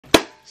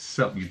What's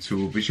up,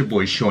 YouTube? It's your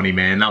boy Shawnee,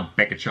 man. I'm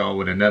back at y'all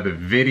with another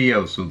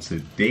video. So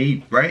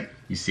today, right,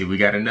 you see we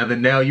got another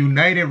Now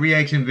United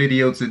reaction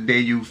video today,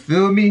 you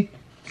feel me?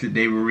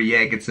 Today we're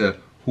reacting to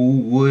Who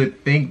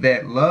Would Think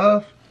That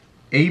Love?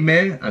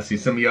 Amen. I see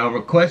some of y'all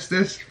request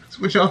this. So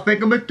what y'all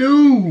think I'ma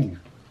do?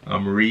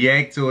 I'ma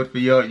react to it for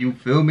y'all, you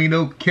feel me?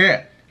 No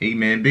cap. Hey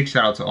man, big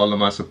shout out to all of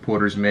my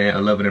supporters, man. I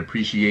love and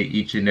appreciate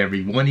each and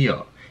every one of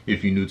y'all.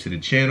 If you're new to the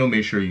channel,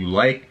 make sure you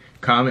like,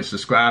 comment,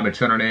 subscribe, and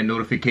turn on that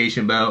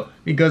notification bell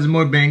because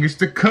more bangers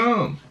to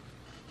come.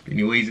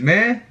 Anyways,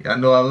 man, y'all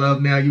know I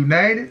love Now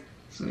United.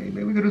 So, hey,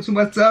 man, we gonna do too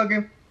much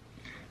talking.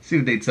 See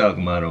what they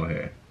talking about on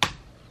here.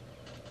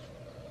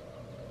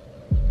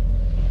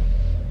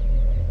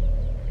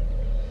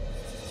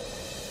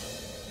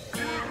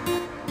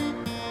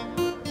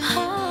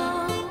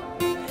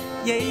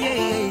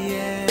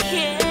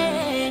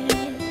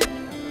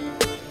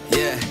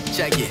 Yeah,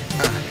 check it.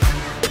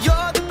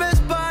 You're the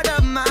best part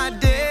of my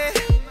day.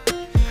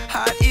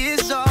 Heart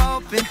is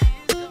open,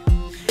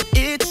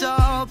 it's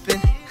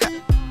open.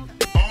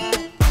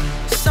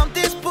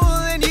 Something's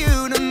pulling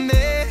you to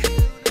me,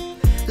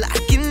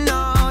 like an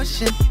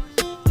ocean.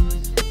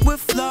 We're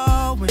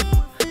flowing.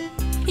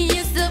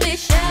 Used to be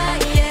shy,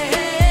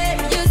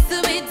 yeah. Used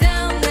to be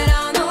down, but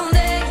I know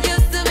that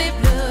used to be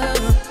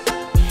blue.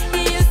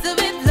 Used to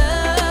be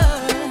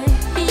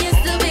blue.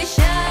 Used to be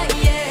shy,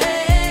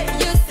 yeah.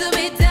 Used to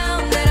be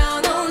down, but I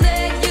know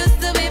that used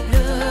to be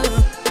blue.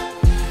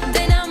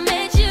 Then I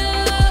met you.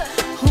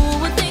 Who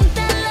would think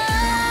that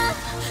love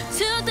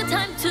took the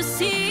time to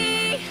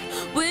see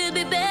we'll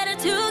be better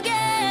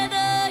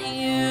together,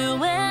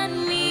 you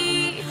and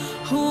me?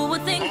 Who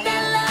would think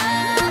that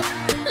love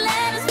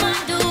let us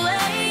find a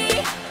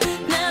way?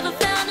 Never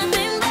found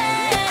nothing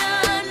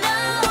better,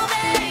 no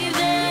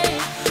baby.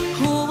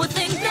 Who would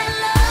think that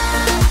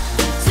love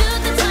took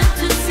the time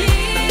to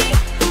see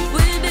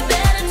we'll be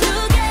better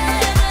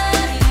together,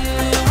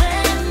 you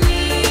and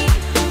me?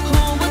 Who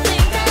would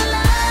think that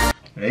love?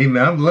 Hey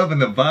man, I'm loving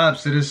the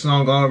vibes to this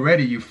song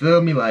already, you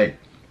feel me? Like,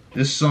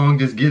 this song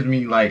just gives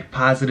me like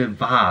positive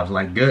vibes,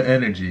 like good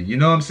energy. You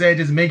know what I'm saying? It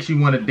just makes you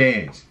want to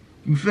dance.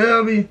 You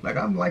feel me? Like,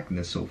 I'm liking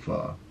this so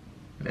far.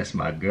 That's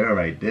my girl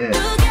right there.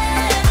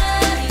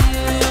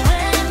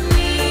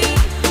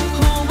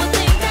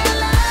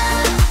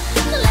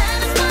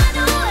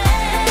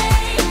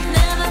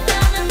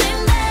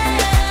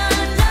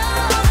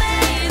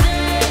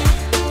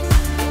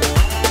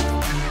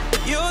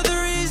 You're the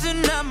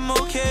reason I'm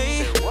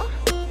okay.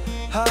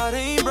 Heart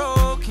ain't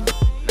broken,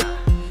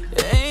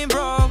 ain't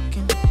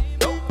broken.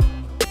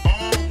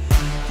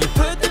 You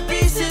put the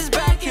pieces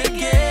back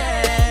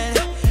again,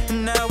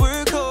 and now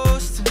we're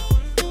coasting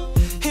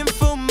in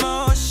full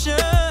motion.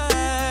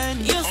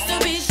 Used to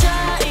be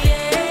shy,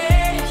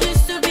 yeah.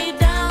 Used to be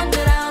down,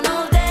 but I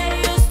know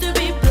they used to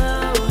be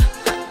blue.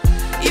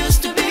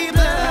 Used to be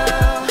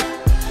blue.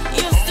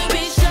 Used to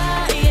be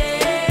shy,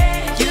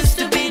 yeah. Used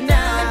to be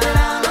down, but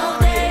I know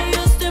they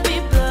used to be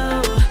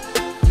blue.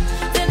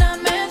 Then I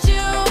met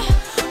you.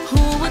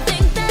 Who would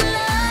think that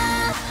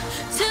love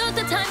took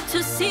the time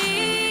to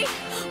see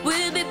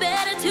we'll be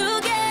better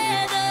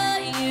together,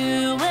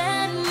 you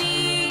and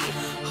me?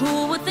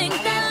 Who would think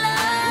that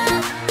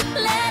love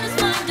let us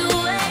find a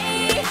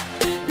way?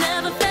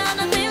 Never found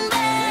nothing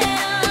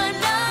better,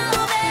 no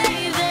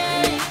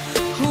baby.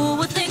 Who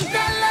would think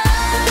that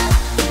love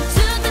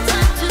took the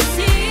time to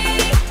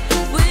see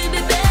we'll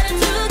be better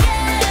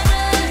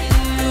together,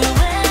 you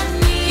and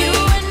me? You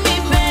and me,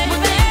 baby. Who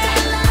would think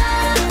that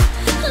love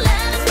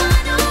let us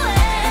find a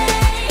way?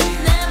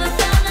 Never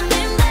found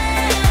nothing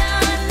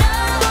better, no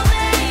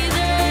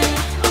baby.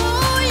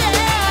 Oh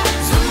yeah.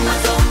 Zumba,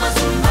 zumba,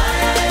 zumba,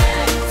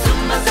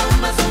 zumba,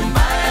 zumba,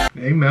 zumba.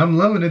 Hey man, I'm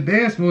loving the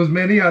dance moves,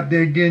 man. They out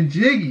there getting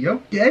jiggy,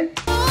 okay?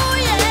 Oh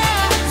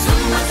yeah.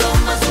 Zumba,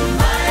 zumba,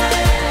 zumba,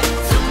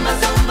 zumba,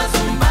 zumba,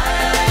 zumba,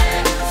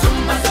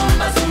 zumba,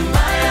 zumba,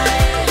 zumba.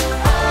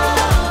 Oh,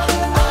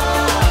 oh.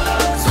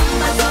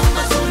 Zumba,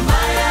 zumba,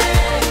 zumba,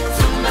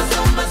 zumba,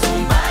 zumba,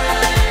 zumba,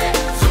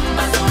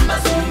 zumba, zumba,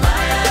 zumba.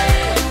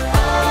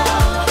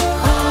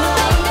 Oh,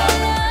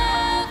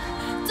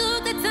 took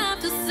the time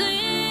to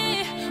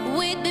see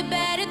we'd be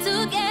better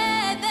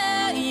together,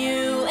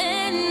 you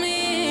and me.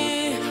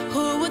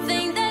 Who would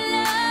think that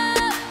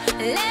love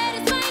let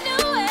us find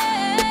a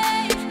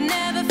way?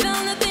 Never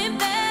found nothing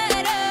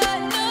better,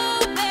 no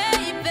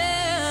baby.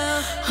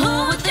 Who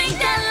would think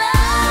that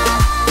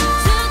love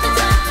took the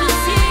time to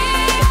see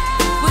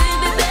we'd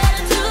be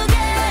better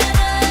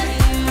together,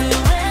 you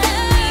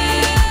and me?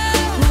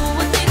 Who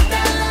would think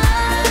that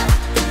love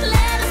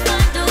let us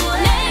find a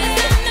way?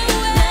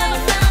 Never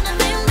found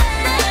nothing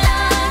better,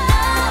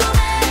 no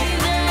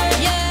baby.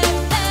 Yeah,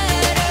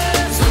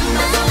 better.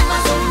 Zumba, zumba,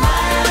 zumba.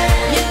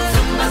 Yeah,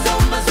 zumba,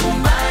 zumba,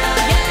 zumba.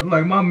 Yeah.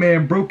 Like my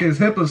man broke his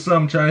hip or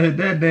something trying to hit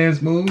that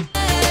dance move. He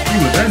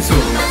was into it.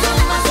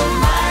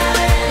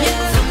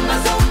 Zumba,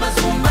 zumba,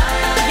 zumba.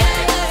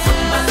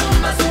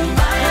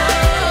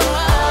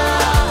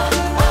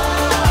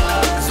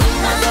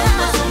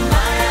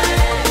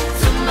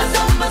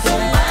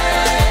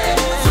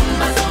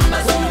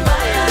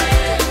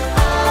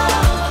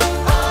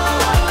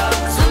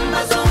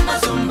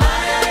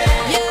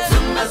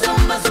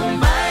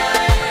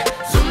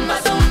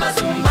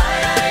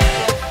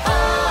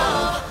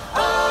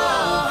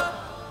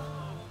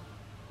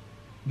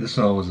 This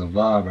song was a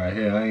vibe right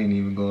here. I ain't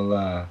even gonna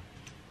lie.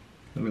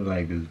 Let me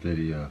like this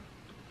video.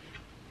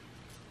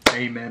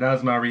 Hey man, that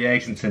was my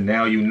reaction to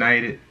Now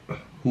United.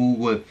 Who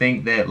would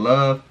think that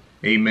love?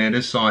 Hey man,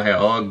 this song had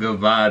all good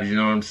vibes, you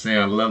know what I'm saying?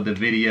 I love the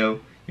video,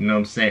 you know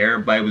what I'm saying?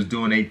 Everybody was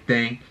doing their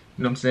thing,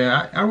 you know what I'm saying?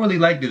 I really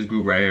like this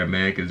group right here,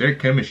 man, because their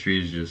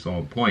chemistry is just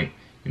on point,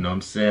 you know what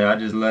I'm saying? I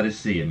just love to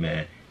see it,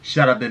 man.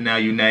 Shout out to Now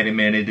United,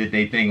 man. They did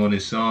their thing on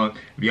this song.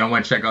 If y'all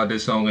want to check out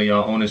this song on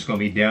your own, it's going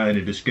to be down in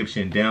the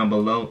description down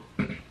below.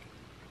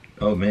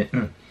 Oh,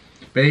 man.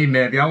 But hey,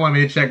 man, if y'all want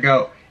me to check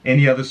out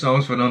any other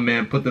songs for them,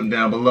 man, put them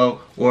down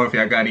below. Or if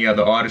y'all got any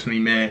other artists for me,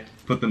 man,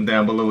 put them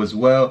down below as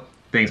well.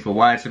 Thanks for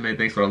watching, man.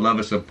 Thanks for the love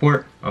and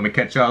support. I'm going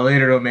to catch y'all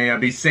later, though, man. Y'all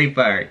be safe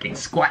out here. King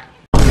Squat.